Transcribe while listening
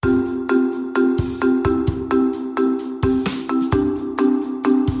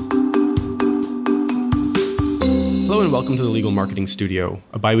welcome to the Legal Marketing Studio,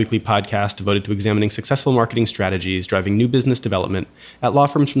 a biweekly podcast devoted to examining successful marketing strategies driving new business development at law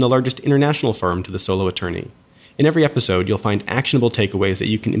firms from the largest international firm to the solo attorney. In every episode, you'll find actionable takeaways that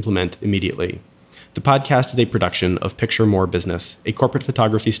you can implement immediately. The podcast is a production of Picture More Business, a corporate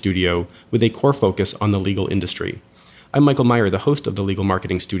photography studio with a core focus on the legal industry. I'm Michael Meyer, the host of the Legal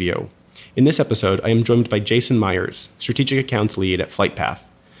Marketing Studio. In this episode, I am joined by Jason Myers, Strategic Accounts Lead at FlightPath.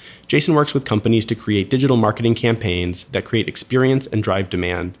 Jason works with companies to create digital marketing campaigns that create experience and drive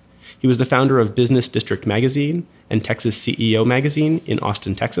demand. He was the founder of Business District Magazine and Texas CEO Magazine in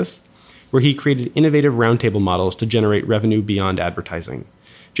Austin, Texas, where he created innovative roundtable models to generate revenue beyond advertising.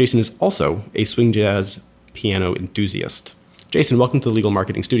 Jason is also a swing jazz piano enthusiast. Jason, welcome to the Legal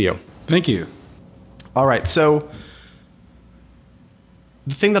Marketing Studio. Thank you. All right, so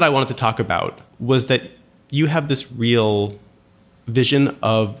the thing that I wanted to talk about was that you have this real vision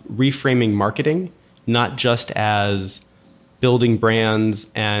of reframing marketing, not just as building brands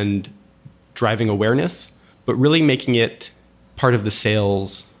and driving awareness, but really making it part of the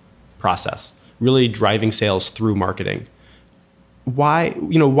sales process, really driving sales through marketing. Why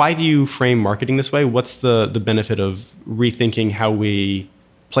do you frame marketing this way? What's the benefit of rethinking how we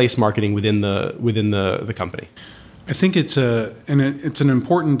place marketing within the company? I think it's an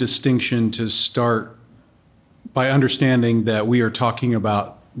important distinction to start by understanding that we are talking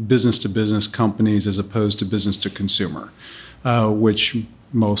about business-to-business companies as opposed to business-to-consumer, which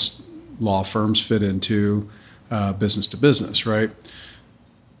most law firms fit into business-to-business, right?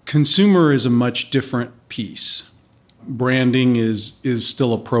 Consumer is a much different piece. Branding is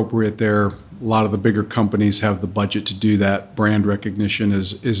still appropriate there. A lot of the bigger companies have the budget to do that. Brand recognition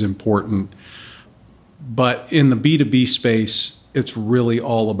is important. But in the B2B space, it's really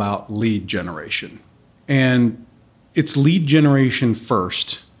all about lead generation. And it's lead generation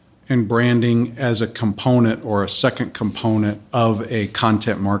first and branding as a component or a second component of a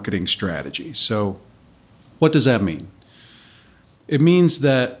content marketing strategy. So what does that mean? It means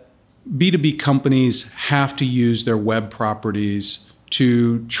that B2B companies have to use their web properties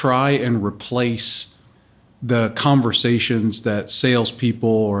to try and replace the conversations that salespeople,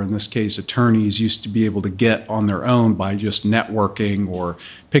 or in this case attorneys, used to be able to get on their own by just networking or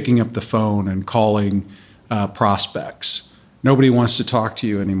picking up the phone and calling prospects. Nobody wants to talk to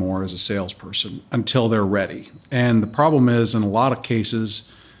you anymore as a salesperson until they're ready. And the problem is, in a lot of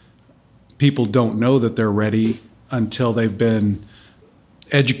cases, people don't know that they're ready until they've been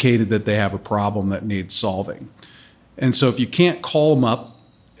educated that they have a problem that needs solving. And so if you can't call them up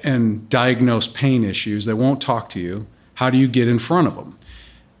and diagnose pain issues, they won't talk to you. How do you get in front of them?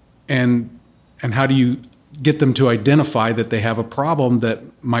 And how do you get them to identify that they have a problem that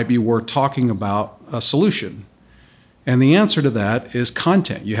might be worth talking about a solution? And the answer to that is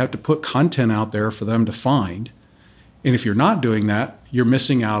content. You have to put content out there for them to find. And if you're not doing that, you're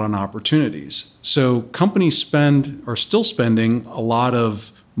missing out on opportunities. So companies are still spending a lot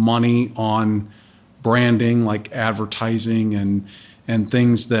of money on branding, like advertising and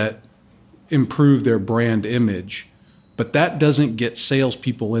things that improve their brand image. But that doesn't get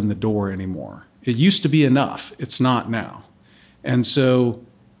salespeople in the door anymore. It used to be enough. It's not now. And so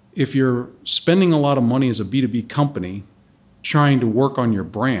if you're spending a lot of money as a B2B company trying to work on your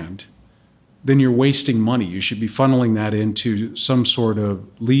brand, then you're wasting money. You should be funneling that into some sort of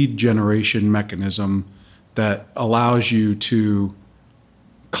lead generation mechanism that allows you to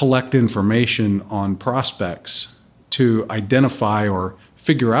collect information on prospects to identify or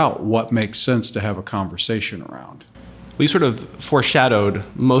figure out what makes sense to have a conversation around. We sort of foreshadowed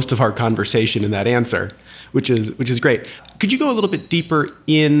most of our conversation in that answer, which is great. Could you go a little bit deeper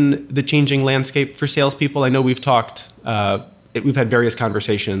in the changing landscape for salespeople? I know we've had various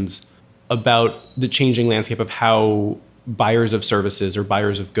conversations about the changing landscape of how buyers of services or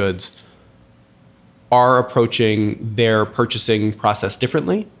buyers of goods are approaching their purchasing process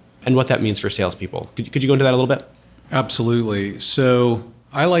differently and what that means for salespeople. Could you go into that a little bit? Absolutely. So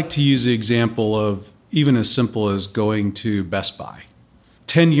I like to use the example of even as simple as going to Best Buy.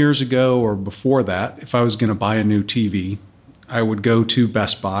 10 years ago or before that, if I was going to buy a new TV, I would go to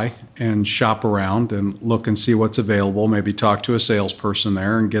Best Buy and shop around and look and see what's available, maybe talk to a salesperson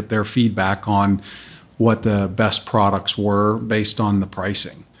there and get their feedback on what the best products were based on the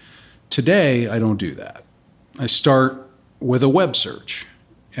pricing. Today, I don't do that. I start with a web search.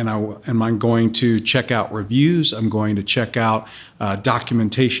 And I'm going to check out reviews. I'm going to check out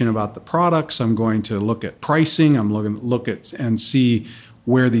documentation about the products. I'm going to look at pricing. I'm looking to look at and see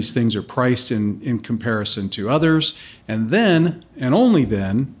where these things are priced in comparison to others. And then, and only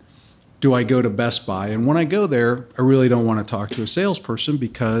then, do I go to Best Buy? And when I go there, I really don't want to talk to a salesperson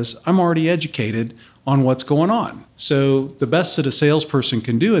because I'm already educated on what's going on. So the best that a salesperson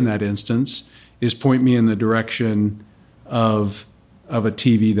can do in that instance is point me in the direction of a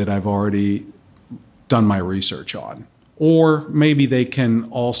TV that I've already done my research on. Or maybe they can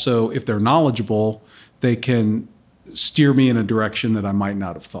also, if they're knowledgeable, they can steer me in a direction that I might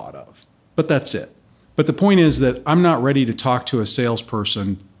not have thought of. But that's it. But the point is that I'm not ready to talk to a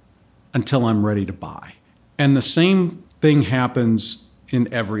salesperson until I'm ready to buy. And the same thing happens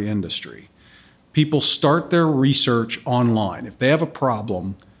in every industry. People start their research online. If they have a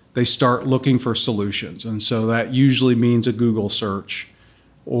problem, they start looking for solutions. And so that usually means a Google search,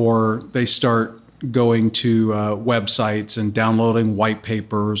 or they start going to websites and downloading white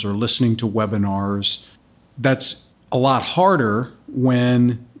papers or listening to webinars. That's a lot harder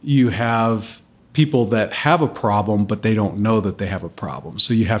when you have people that have a problem, but they don't know that they have a problem.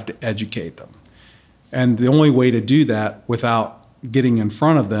 So you have to educate them. And the only way to do that without getting in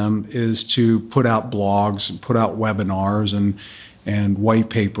front of them is to put out blogs and put out webinars and white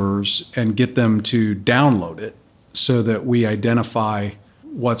papers and get them to download it so that we identify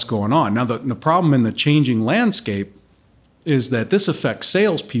what's going on. Now, the problem in the changing landscape is that this affects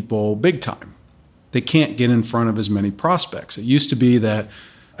salespeople big time. They can't get in front of as many prospects. It used to be that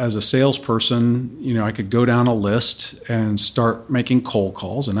as a salesperson, I could go down a list and start making cold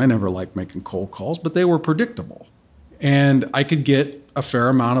calls, and I never liked making cold calls, but they were predictable. And I could get a fair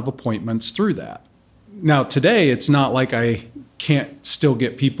amount of appointments through that. Now, today, it's not like I can't still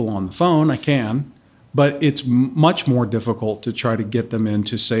get people on the phone. I can. But it's much more difficult to try to get them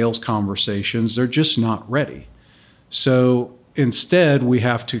into sales conversations. They're just not ready. So instead, we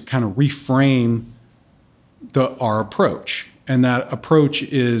have to kind of reframe our approach. And that approach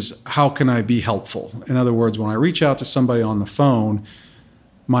is, how can I be helpful? In other words, when I reach out to somebody on the phone,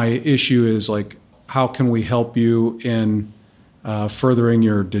 my issue is like, how can we help you in furthering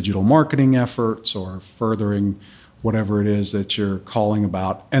your digital marketing efforts or furthering whatever it is that you're calling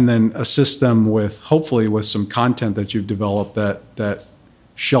about, and then assist them hopefully with some content that you've developed that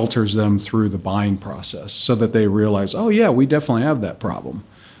shelters them through the buying process so that they realize, oh yeah, we definitely have that problem.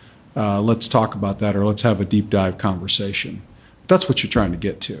 Let's talk about that, or let's have a deep dive conversation. That's what you're trying to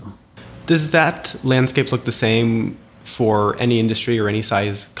get to. Does that landscape look the same for any industry or any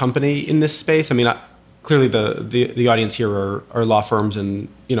size company in this space? I mean, clearly the audience here are law firms and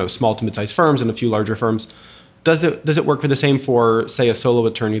small to mid-sized firms and a few larger firms. Does it work for the same for, say, a solo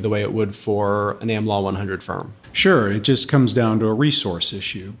attorney the way it would for an Am Law 100 firm? Sure. It just comes down to a resource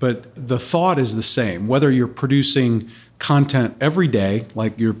issue. But the thought is the same. Whether you're producing content every day,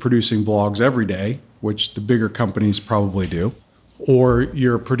 like you're producing blogs every day, which the bigger companies probably do, or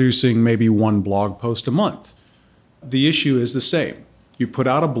you're producing maybe one blog post a month, the issue is the same. You put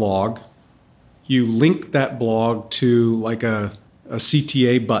out a blog, you link that blog to like a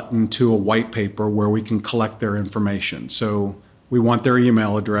CTA button to a white paper where we can collect their information. So we want their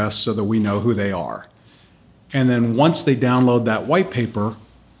email address so that we know who they are. And then once they download that white paper,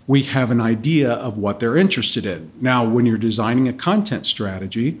 we have an idea of what they're interested in. Now, when you're designing a content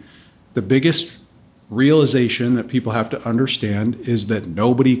strategy, the biggest realization that people have to understand is that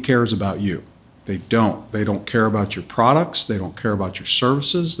nobody cares about you. They don't. They don't care about your products. They don't care about your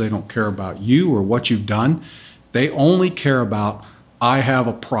services. They don't care about you or what you've done. They only care about, I have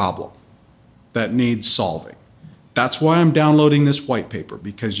a problem that needs solving. That's why I'm downloading this white paper,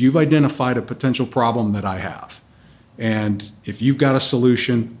 because you've identified a potential problem that I have. And if you've got a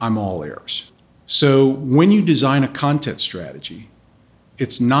solution, I'm all ears. So when you design a content strategy,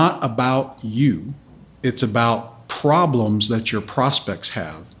 it's not about you. It's about problems that your prospects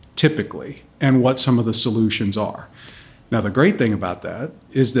have typically and what some of the solutions are. Now, the great thing about that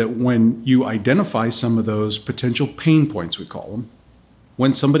is that when you identify some of those potential pain points, we call them,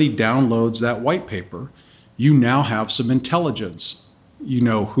 when somebody downloads that white paper, you now have some intelligence. You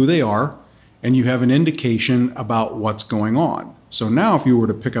know who they are, and you have an indication about what's going on. So now if you were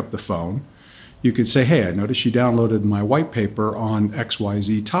to pick up the phone, you could say, hey, I noticed you downloaded my white paper on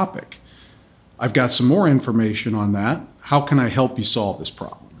XYZ topic. I've got some more information on that. How can I help you solve this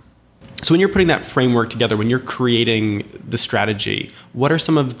problem? So when you're putting that framework together, when you're creating the strategy, what are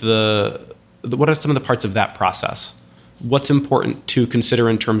some of the parts of that process? What's important to consider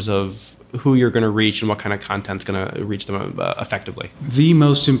in terms of who you're going to reach and what kind of content's going to reach them effectively? The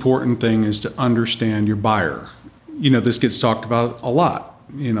most important thing is to understand your buyer. This gets talked about a lot.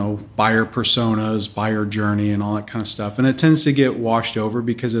 Buyer personas, buyer journey, and all that kind of stuff. And it tends to get washed over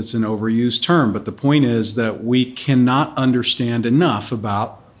because it's an overused term. But the point is that we cannot understand enough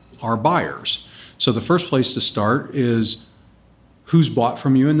about our buyers. So the first place to start is, who's bought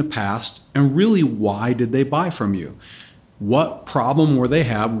from you in the past, and really why did they buy from you? What problem were they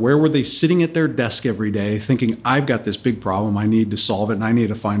have? Where were they sitting at their desk every day thinking, I've got this big problem, I need to solve it, and I need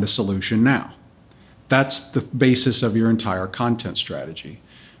to find a solution now? That's the basis of your entire content strategy.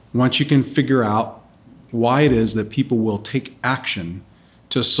 Once you can figure out why it is that people will take action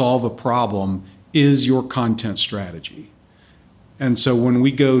to solve a problem is your content strategy. And so when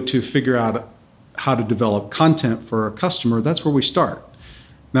we go to figure out how to develop content for a customer, that's where we start.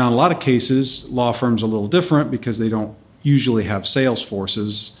 Now, in a lot of cases, law firms are a little different because they don't usually have sales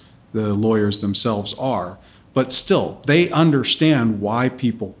forces. The lawyers themselves are. But still, they understand why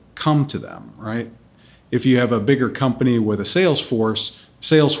people come to them, right? If you have a bigger company with a sales force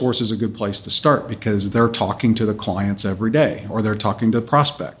is a good place to start because they're talking to the clients every day, or they're talking to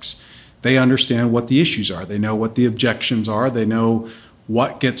prospects. They understand what the issues are. They know what the objections are. They know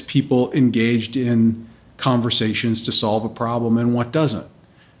what gets people engaged in conversations to solve a problem and what doesn't.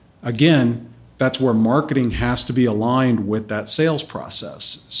 Again, that's where marketing has to be aligned with that sales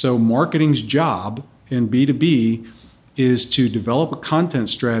process. So marketing's job in B2B is to develop a content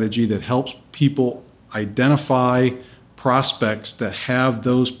strategy that helps people identify prospects that have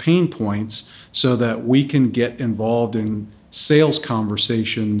those pain points so that we can get involved in sales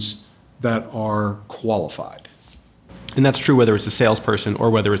conversations that are qualified. And that's true whether it's a salesperson or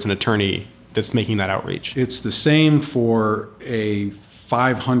whether it's an attorney that's making that outreach. It's the same for a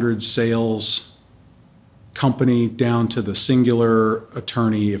 500 sales company down to the singular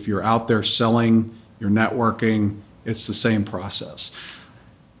attorney. If you're out there selling, you're networking, it's the same process.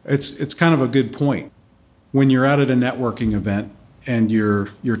 It's kind of a good point. When you're out at a networking event and you're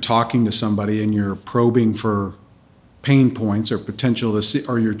talking to somebody and you're probing for pain points or potential to see,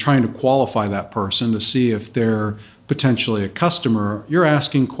 or you're trying to qualify that person to see if they're potentially a customer, you're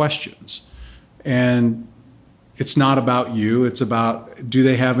asking questions. And it's not about you. It's about, do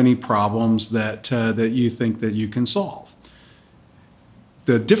they have any problems that you think that you can solve?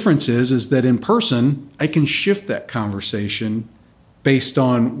 The difference is that in person, I can shift that conversation based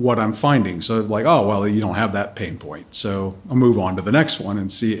on what I'm finding. So like, oh, well, you don't have that pain point. So I'll move on to the next one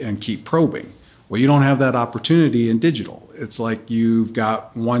and see and keep probing. Well, you don't have that opportunity in digital. It's like you've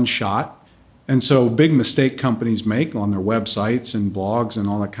got one shot. And so big mistake companies make on their websites and blogs and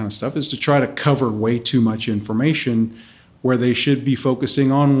all that kind of stuff is to try to cover way too much information where they should be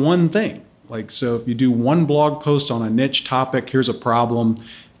focusing on one thing. Like, so if you do one blog post on a niche topic, here's a problem,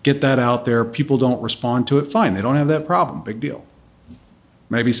 get that out there, people don't respond to it, fine, they don't have that problem, big deal.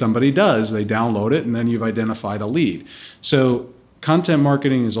 Maybe somebody does, they download it, and then you've identified a lead. So content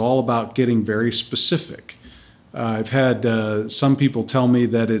marketing is all about getting very specific. I've had some people tell me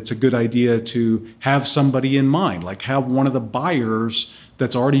that it's a good idea to have somebody in mind, like have one of the buyers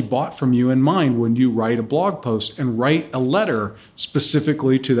that's already bought from you in mind when you write a blog post, and write a letter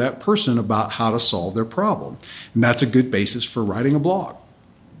specifically to that person about how to solve their problem. And that's a good basis for writing a blog.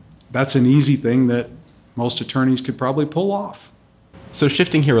 That's an easy thing that most attorneys could probably pull off. So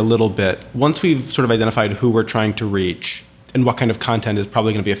shifting here a little bit, once we've sort of identified who we're trying to reach and what kind of content is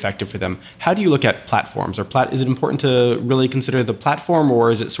probably going to be effective for them, how do you look at platforms? Is it important to really consider the platform,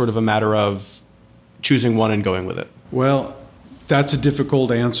 or is it sort of a matter of choosing one and going with it? Well, that's a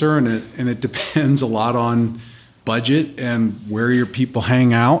difficult answer, and it depends a lot on budget and where your people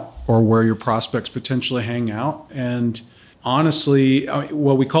hang out or where your prospects potentially hang out. And honestly,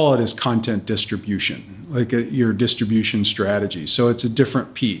 what we call it is content distribution, like your distribution strategy. So it's a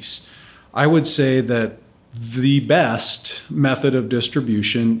different piece. I would say that the best method of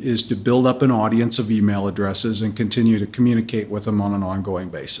distribution is to build up an audience of email addresses and continue to communicate with them on an ongoing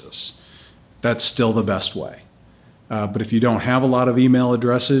basis. That's still the best way. But if you don't have a lot of email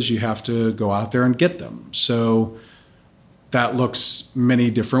addresses, you have to go out there and get them. So that looks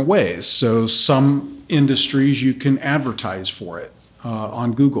many different ways. So some industries you can advertise for it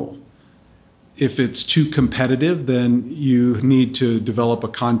on Google. If it's too competitive, then you need to develop a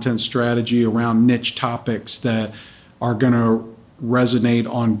content strategy around niche topics that are going to resonate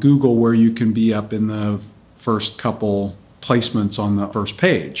on Google, where you can be up in the first couple placements on the first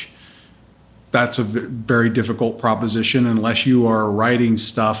page. That's a very difficult proposition unless you are writing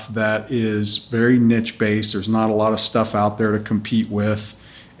stuff that is very niche based. There's not a lot of stuff out there to compete with,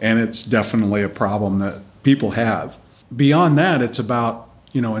 and it's definitely a problem that people have. Beyond that, it's about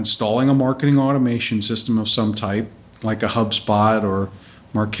installing a marketing automation system of some type, like a HubSpot or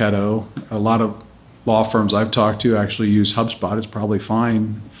Marketo. A lot of law firms I've talked to actually use HubSpot. It's probably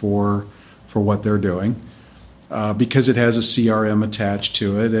fine for what they're doing because it has a CRM attached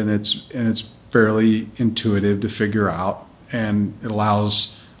to it, and it's fairly intuitive to figure out, and it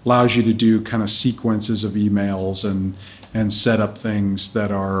allows you to do kind of sequences of emails and set up things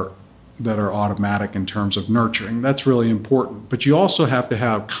that are automatic in terms of nurturing. That's really important. But you also have to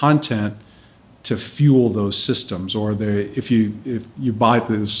have content to fuel those systems, or if you buy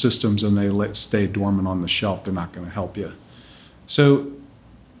those systems and they stay dormant on the shelf, they're not going to help you. So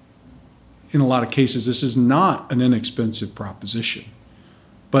in a lot of cases, this is not an inexpensive proposition.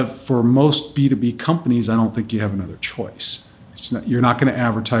 But for most B2B companies, I don't think you have another choice. You're not going to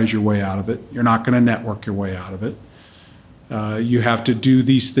advertise your way out of it. You're not going to network your way out of it. You have to do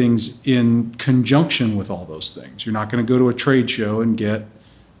these things in conjunction with all those things. You're not going to go to a trade show and get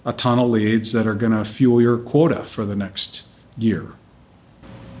a ton of leads that are going to fuel your quota for the next year.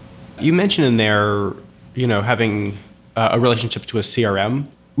 You mentioned in there, having a relationship to a CRM,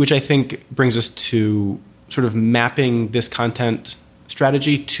 which I think brings us to sort of mapping this content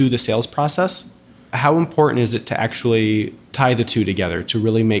strategy to the sales process. How important is it to actually tie the two together to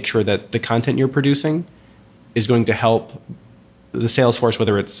really make sure that the content you're producing is going to help the sales force,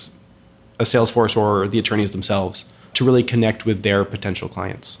 whether it's a sales force or the attorneys themselves, to really connect with their potential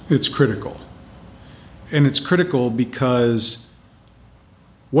clients? It's critical. And it's critical because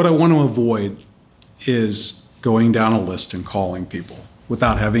what I want to avoid is going down a list and calling people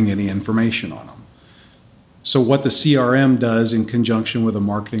without having any information on them. So what the CRM does in conjunction with a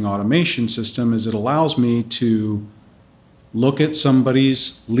marketing automation system is it allows me to look at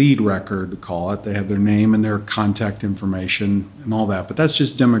somebody's lead record, to call it. They have their name and their contact information and all that, but that's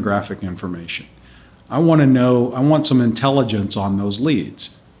just demographic information. I want some intelligence on those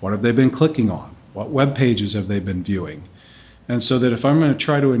leads. What have they been clicking on? What web pages have they been viewing? And so that if I'm going to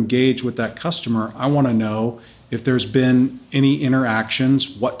try to engage with that customer, I want to know if there's been any interactions,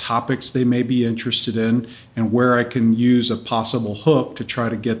 what topics they may be interested in, and where I can use a possible hook to try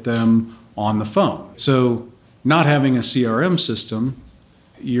to get them on the phone. So not having a CRM system,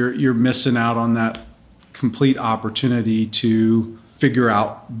 you're missing out on that complete opportunity to figure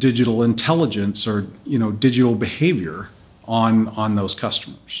out digital intelligence or digital behavior on those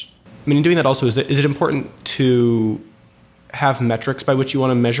customers. I mean, in doing that also, is it important to have metrics by which you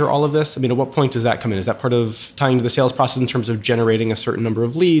want to measure all of this? I mean, at what point does that come in? Is that part of tying to the sales process in terms of generating a certain number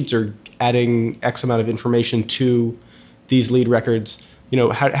of leads or adding X amount of information to these lead records?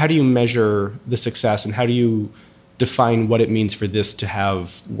 How do you measure the success, and how do you define what it means for this to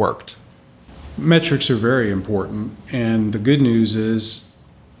have worked? Metrics are very important, and the good news is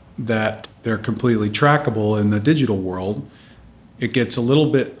that they're completely trackable in the digital world. It gets a little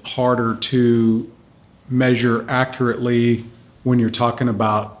bit harder to measure accurately when you're talking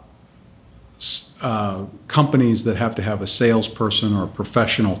about companies that have to have a salesperson or a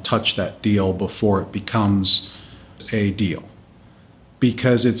professional touch that deal before it becomes a deal.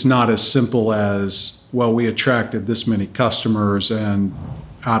 Because it's not as simple as, well, we attracted this many customers, and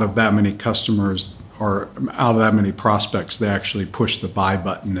out of that many customers or out of that many prospects, they actually pushed the buy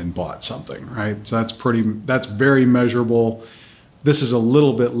button and bought something, right? So that's very measurable. This is a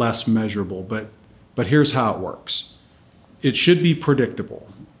little bit less measurable, but here's how it works. It should be predictable.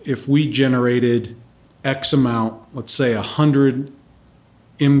 If we generated X amount, let's say 100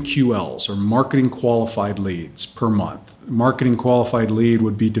 MQLs, or marketing qualified leads, per month. Marketing qualified lead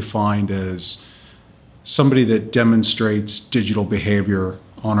would be defined as somebody that demonstrates digital behavior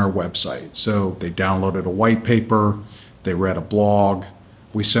on our website. So they downloaded a white paper, they read a blog,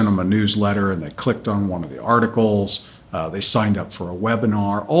 we sent them a newsletter and they clicked on one of the articles, they signed up for a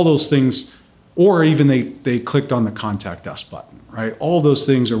webinar, all those things, or even they clicked on the contact us button, right? All those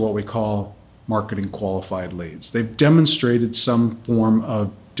things are what we call marketing qualified leads. They've demonstrated some form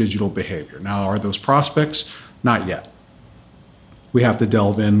of digital behavior. Now, are those prospects? Not yet. We have to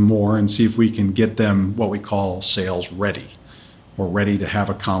delve in more and see if we can get them what we call sales ready, or ready to have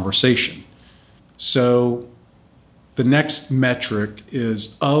a conversation. So the next metric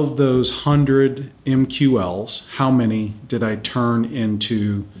is, of those 100 MQLs, how many did I turn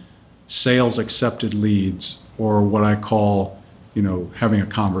into sales accepted leads, or what I call having a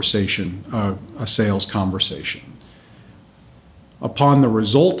conversation, a sales conversation. Upon the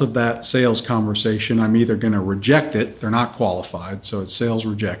result of that sales conversation, I'm either going to reject it, they're not qualified, so it's sales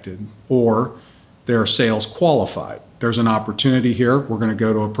rejected, or they're sales qualified. There's an opportunity here. We're going to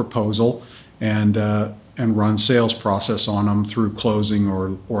go to a proposal and run sales process on them through closing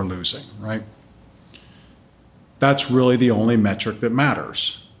or losing, right? That's really the only metric that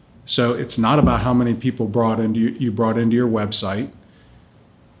matters. So it's not about how many people you brought into your website,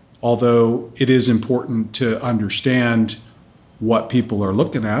 although it is important to understand what people are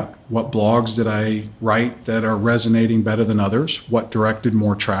looking at, what blogs did I write that are resonating better than others, what directed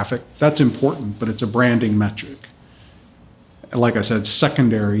more traffic. That's important, but it's a branding metric. Like I said,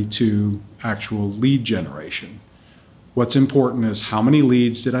 secondary to actual lead generation. What's important is how many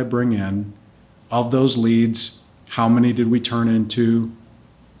leads did I bring in? Of those leads, how many did we turn into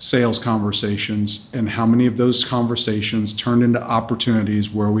sales conversations, and how many of those conversations turned into opportunities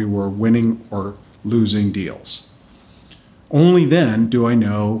where we were winning or losing deals? Only then do I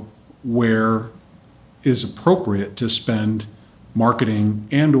know where is appropriate to spend marketing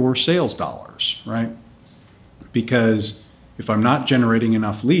and or sales dollars, right? Because if I'm not generating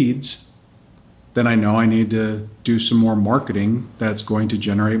enough leads, then I know I need to do some more marketing that's going to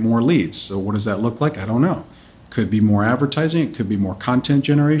generate more leads. So what does that look like? I don't know. It could be more advertising. It could be more content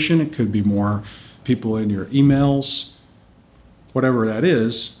generation. It could be more people in your emails, whatever that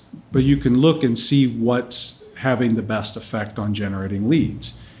is. But you can look and see what's having the best effect on generating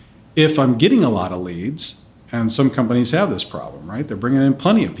leads. If I'm getting a lot of leads, and some companies have this problem, right? They're bringing in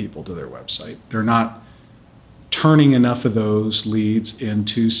plenty of people to their website. They're not turning enough of those leads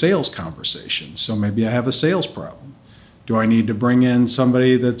into sales conversations. So maybe I have a sales problem. Do I need to bring in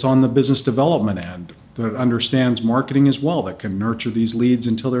somebody that's on the business development end that understands marketing as well, that can nurture these leads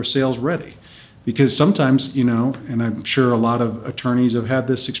until they're sales ready? Because sometimes, and I'm sure a lot of attorneys have had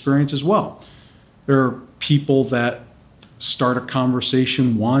this experience as well. There are people that start a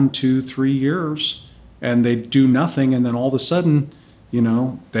conversation 1, 2, 3 years and they do nothing, and then all of a sudden,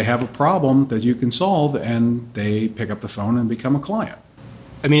 they have a problem that you can solve, and they pick up the phone and become a client.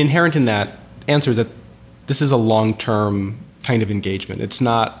 I mean, inherent in that answer that this is a long-term kind of engagement. It's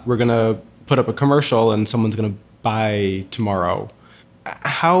not, we're going to put up a commercial and someone's going to buy tomorrow.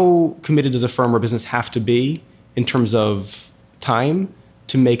 How committed does a firm or business have to be in terms of time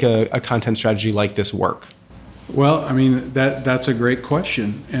to make a content strategy like this work? Well, I mean, that's a great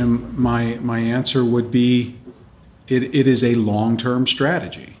question. And my answer would be, it is a long-term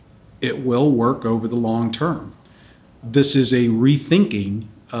strategy. It will work over the long term. This is a rethinking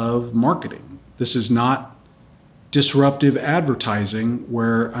of marketing. This is not disruptive advertising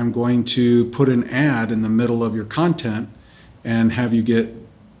where I'm going to put an ad in the middle of your content and have you get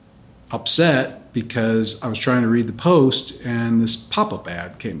upset because I was trying to read the post and this pop-up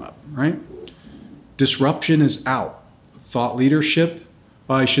ad came up, right? Disruption is out. Thought leadership,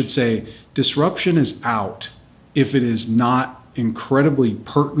 I should say, disruption is out if it is not incredibly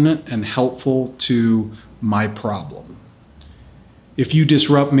pertinent and helpful to my problem. If you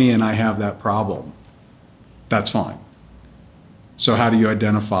disrupt me and I have that problem, that's fine. So how do you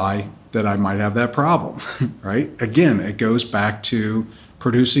identify that I might have that problem, right? Again, it goes back to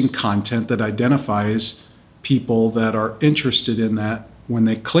producing content that identifies people that are interested in that. When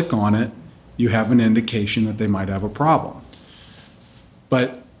they click on it, you have an indication that they might have a problem.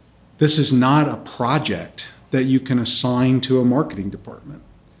 But this is not a project that you can assign to a marketing department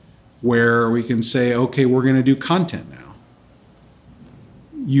where we can say, okay, we're going to do content now.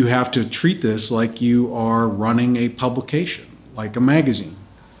 You have to treat this like you are running a publication, like a magazine.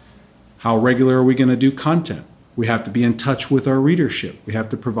 How regular are we going to do content? We have to be in touch with our readership. We have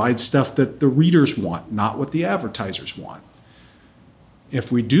to provide stuff that the readers want, not what the advertisers want.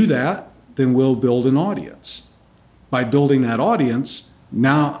 If we do that, then we'll build an audience. By building that audience,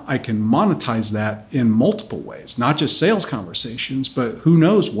 now I can monetize that in multiple ways, not just sales conversations, but who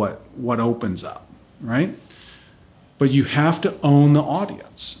knows what opens up, right? But you have to own the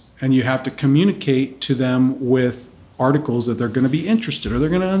audience, and you have to communicate to them with articles that they're going to be interested, or they're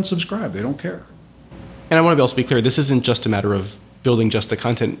going to unsubscribe. They don't care. And I want to be able to be clear, this isn't just a matter of building just the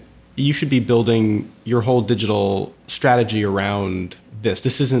content. You should be building your whole digital strategy around this.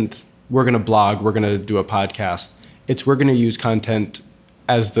 This isn't, we're going to blog, we're going to do a podcast. It's, we're going to use content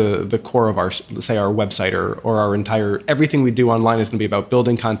as the core of our, say, our website or our entire, everything we do online is going to be about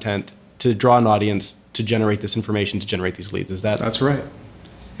building content to draw an audience, to generate this information, to generate these leads. Is that? That's right.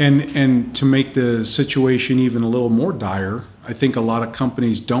 And to make the situation even a little more dire, I think a lot of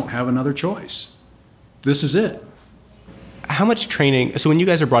companies don't have another choice. This is it. How much training, so when you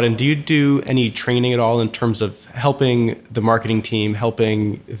guys are brought in, do you do any training at all in terms of helping the marketing team,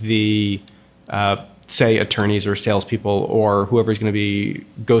 helping the, say, attorneys or salespeople or whoever's going to be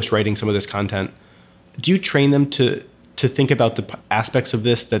ghostwriting some of this content? Do you train them to think about the aspects of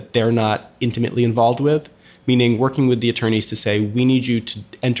this that they're not intimately involved with? Meaning working with the attorneys to say, we need you to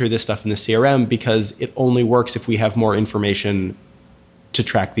enter this stuff in the CRM because it only works if we have more information to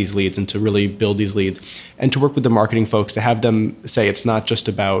track these leads and to really build these leads, and to work with the marketing folks to have them say, it's not just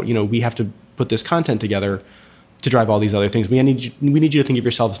about, we have to put this content together to drive all these other things. We need you to think of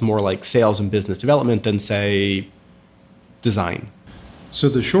yourselves more like sales and business development than, say, design. So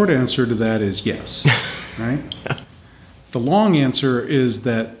the short answer to that is yes, right? The long answer is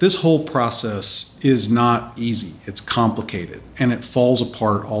that this whole process is not easy. It's complicated, and it falls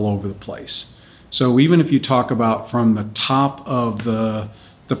apart all over the place. So even if you talk about from the top of the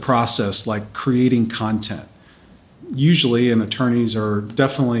process, like creating content, usually, and attorneys are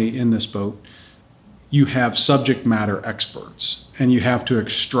definitely in this boat, you have subject matter experts, and you have to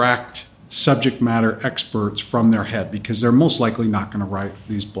extract subject matter experts from their head because they're most likely not going to write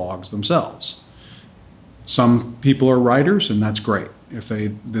these blogs themselves. Some people are writers, and that's great. If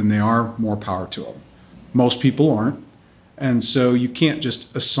they are, more power to them. Most people aren't. And so you can't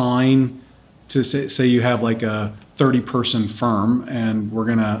just assign to say you have like a 30-person firm and we're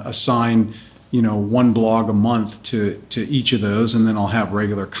going to assign, one blog a month to each of those, and then I'll have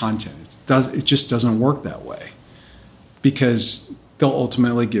regular content. It just doesn't work that way because they'll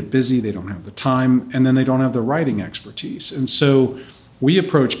ultimately get busy. They don't have the time, and then they don't have the writing expertise. And so we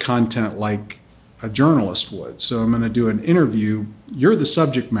approach content like a journalist would. So I'm going to do an interview. You're the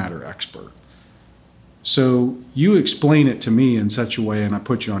subject matter expert. So you explain it to me in such a way, and I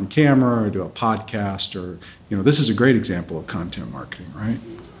put you on camera or do a podcast, or, this is a great example of content marketing, right?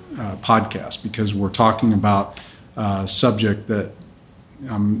 Podcast, because we're talking about a subject that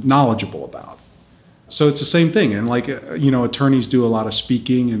I'm knowledgeable about. So it's the same thing. And attorneys do a lot of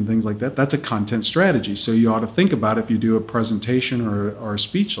speaking and things like that. That's a content strategy. So you ought to think about, if you do a presentation or a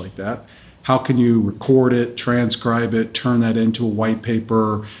speech like that, how can you record it, transcribe it, turn that into a white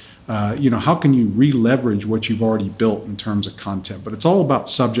paper? How can you re-leverage what you've already built in terms of content? But it's all about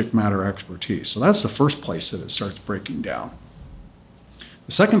subject matter expertise. So that's the first place that it starts breaking down.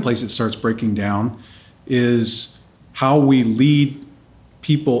 The second place it starts breaking down is how we lead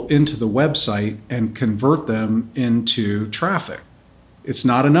people into the website and convert them into traffic. It's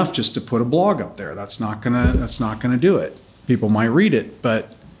not enough just to put a blog up there. That's not gonna do it. People might read it,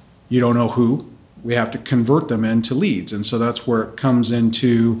 but you don't know who. We have to convert them into leads. And so that's where it comes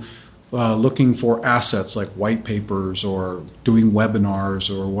into looking for assets like white papers or doing webinars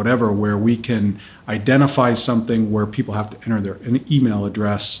or whatever, where we can identify something where people have to enter an email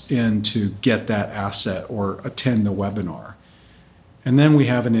address in to get that asset or attend the webinar. And then we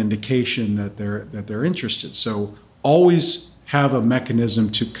have an indication that they're interested. So always have a mechanism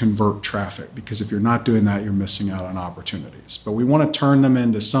to convert traffic, because if you're not doing that, you're missing out on opportunities. But we want to turn them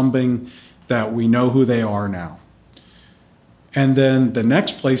into something that we know who they are now. And then the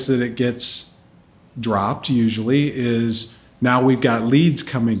next place that it gets dropped usually is, now we've got leads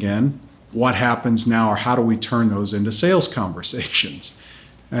coming in. What happens now, or how do we turn those into sales conversations?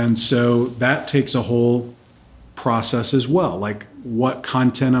 And so that takes a whole process as well. Like, what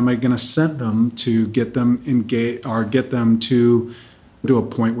content am I going to send them to get them engaged, or get them to a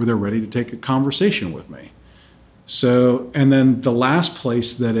point where they're ready to take a conversation with me? So, and then the last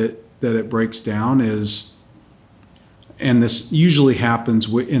place that it breaks down is, and this usually happens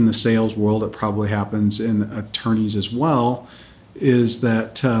in the sales world, it probably happens in attorneys as well, is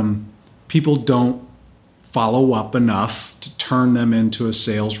that people don't follow up enough to turn them into a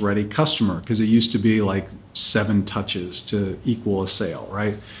sales-ready customer, because it used to be like 7 touches to equal a sale,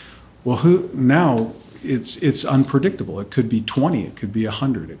 right? Well, now it's unpredictable. It could be 20, it could be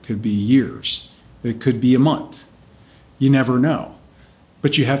 100, it could be years, it could be a month. You never know.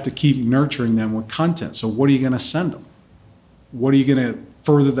 But you have to keep nurturing them with content. So what are you going to send them? What are you going to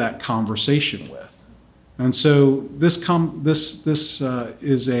further that conversation with? And so this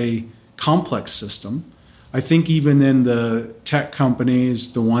is a complex system. I think even in the tech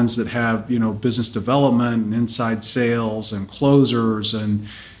companies, the ones that have, business development and inside sales and closers and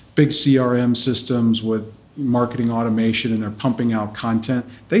big CRM systems with marketing automation, and they're pumping out content,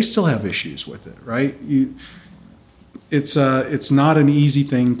 they still have issues with it, right? It's not an easy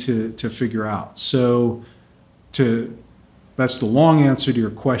thing to figure out. So that's the long answer to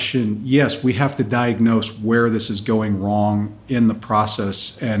your question. Yes, we have to diagnose where this is going wrong in the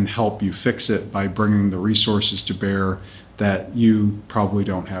process and help you fix it by bringing the resources to bear that you probably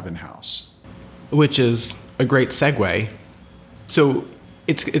don't have in-house. Which is a great segue. So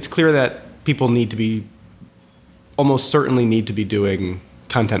it's clear that people almost certainly need to be doing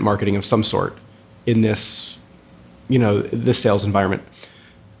content marketing of some sort in this, this sales environment.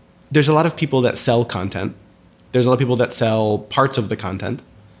 There's a lot of people that sell content. There's a lot of people that sell parts of the content.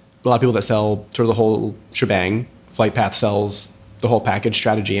 A lot of people that sell sort of the whole shebang. FlightPath sells the whole package,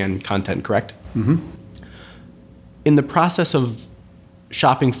 strategy and content, correct? Mm-hmm. In the process of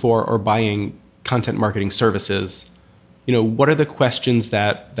shopping for or buying content marketing services, what are the questions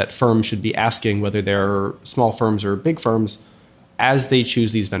that firms should be asking, whether they're small firms or big firms, as they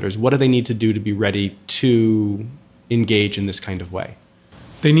choose these vendors? What do they need to do to be ready to engage in this kind of way?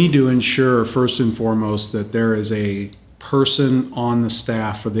 They need to ensure, first and foremost, that there is a person on the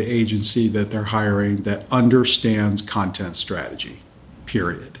staff of the agency that they're hiring that understands content strategy,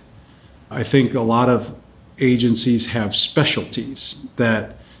 period. I think a lot of agencies have specialties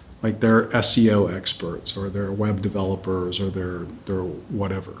that, like they're SEO experts or they're web developers or they're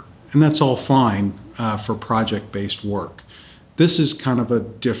whatever. And that's all fine for project-based work. This is kind of a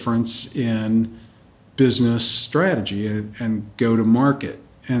difference in business strategy and go-to-market.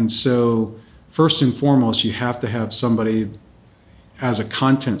 And so first and foremost, you have to have somebody as a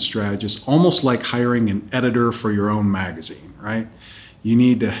content strategist, almost like hiring an editor for your own magazine, right? You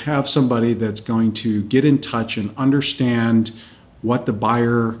need to have somebody that's going to get in touch and understand what the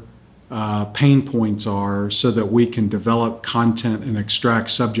buyer pain points are so that we can develop content and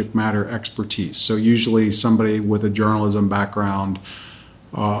extract subject matter expertise. So usually somebody with a journalism background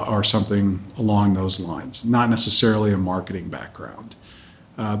or something along those lines, not necessarily a marketing background.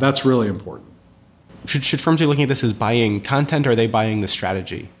 That's really important. Should firms be looking at this as buying content, or are they buying the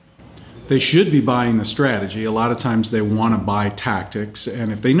strategy? They should be buying the strategy. A lot of times they want to buy tactics,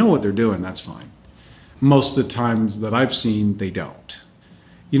 and if they know what they're doing, that's fine. Most of the times that I've seen, they don't.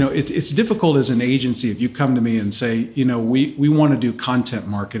 It's difficult as an agency if you come to me and say, we want to do content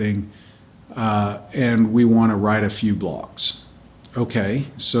marketing and we want to write a few blogs. Okay,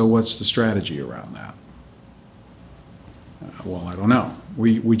 so what's the strategy around that? Well, I don't know.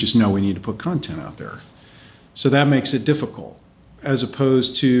 We just know we need to put content out there. So that makes it difficult, as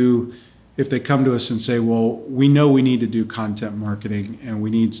opposed to if they come to us and say, well, we know we need to do content marketing and we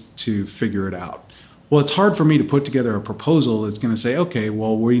need to figure it out. Well, it's hard for me to put together a proposal that's going to say, okay,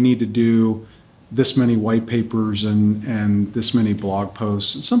 well, we need to do this many white papers and this many blog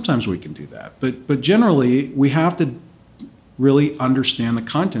posts. And sometimes we can do that. But generally, we have to really understand the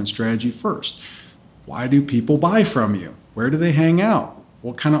content strategy first. Why do people buy from you? Where do they hang out?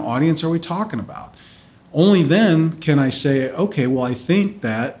 What kind of audience are we talking about? Only then can I say, okay, well, I think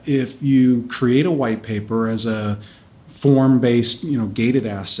that if you create a white paper as a form-based, gated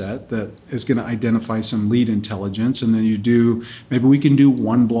asset that is going to identify some lead intelligence, and then maybe we can do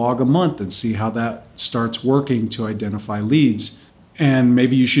one blog a month and see how that starts working to identify leads. And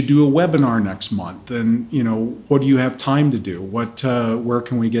maybe you should do a webinar next month. And, what do you have time to do? Where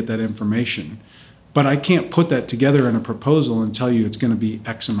can we get that information? But I can't put that together in a proposal and tell you it's going to be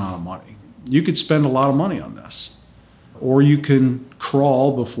X amount of money. You could spend a lot of money on this, or you can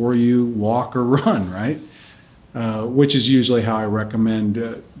crawl before you walk or run, right? Which is usually how I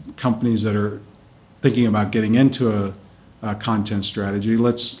recommend companies that are thinking about getting into a content strategy.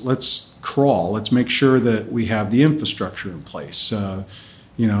 Let's crawl. Let's make sure that we have the infrastructure in place.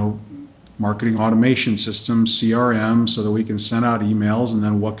 Marketing automation systems, CRM, so that we can send out emails, and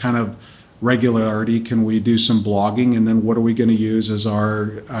then what kind of regularity can we do some blogging, and then what are we going to use as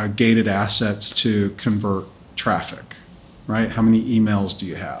our gated assets to convert traffic, right? How many emails do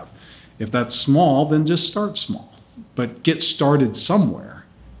you have? If that's small, then just start small, but get started somewhere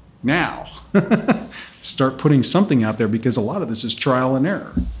now. Start putting something out there, because a lot of this is trial and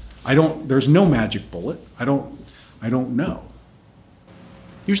error. There's no magic bullet. I don't know.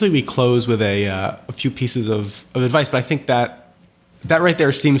 Usually we close with a few pieces of advice, but I think that right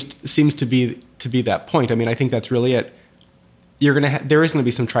there seems to be that point. I mean, I think that's really it. There is going to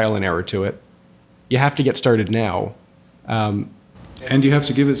be some trial and error to it. You have to get started now. And you have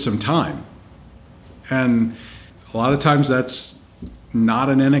to give it some time. And a lot of times that's not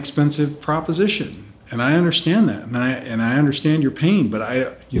an inexpensive proposition. And I understand that. And I understand your pain.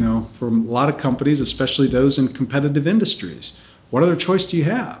 But for a lot of companies, especially those in competitive industries, what other choice do you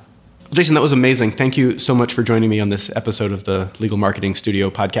have? Jason, that was amazing. Thank you so much for joining me on this episode of the Legal Marketing Studio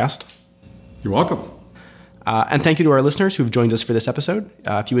podcast. You're welcome. And thank you to our listeners who've joined us for this episode.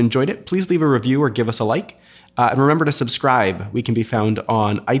 If you enjoyed it, please leave a review or give us a like. And remember to subscribe. We can be found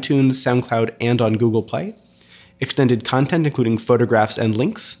on iTunes, SoundCloud, and on Google Play. Extended content, including photographs and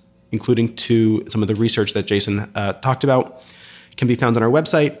links, including to some of the research that Jason talked about, can be found on our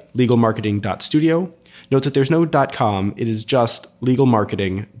website, legalmarketing.studio. Note that there's no .com, it is just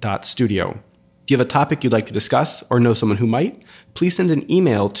legalmarketing.studio. If you have a topic you'd like to discuss or know someone who might, please send an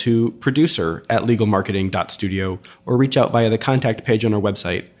email to producer@legalmarketing.studio or reach out via the contact page on our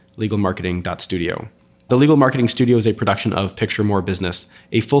website, legalmarketing.studio. The Legal Marketing Studio is a production of Picture More Business,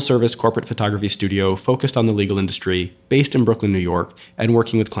 a full-service corporate photography studio focused on the legal industry, based in Brooklyn, New York, and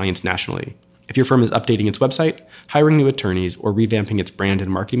working with clients nationally. If your firm is updating its website, hiring new attorneys, or revamping its brand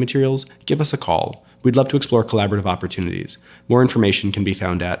and marketing materials, give us a call. We'd love to explore collaborative opportunities. More information can be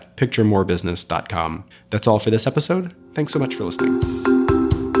found at picturemorebusiness.com. That's all for this episode. Thanks so much for listening.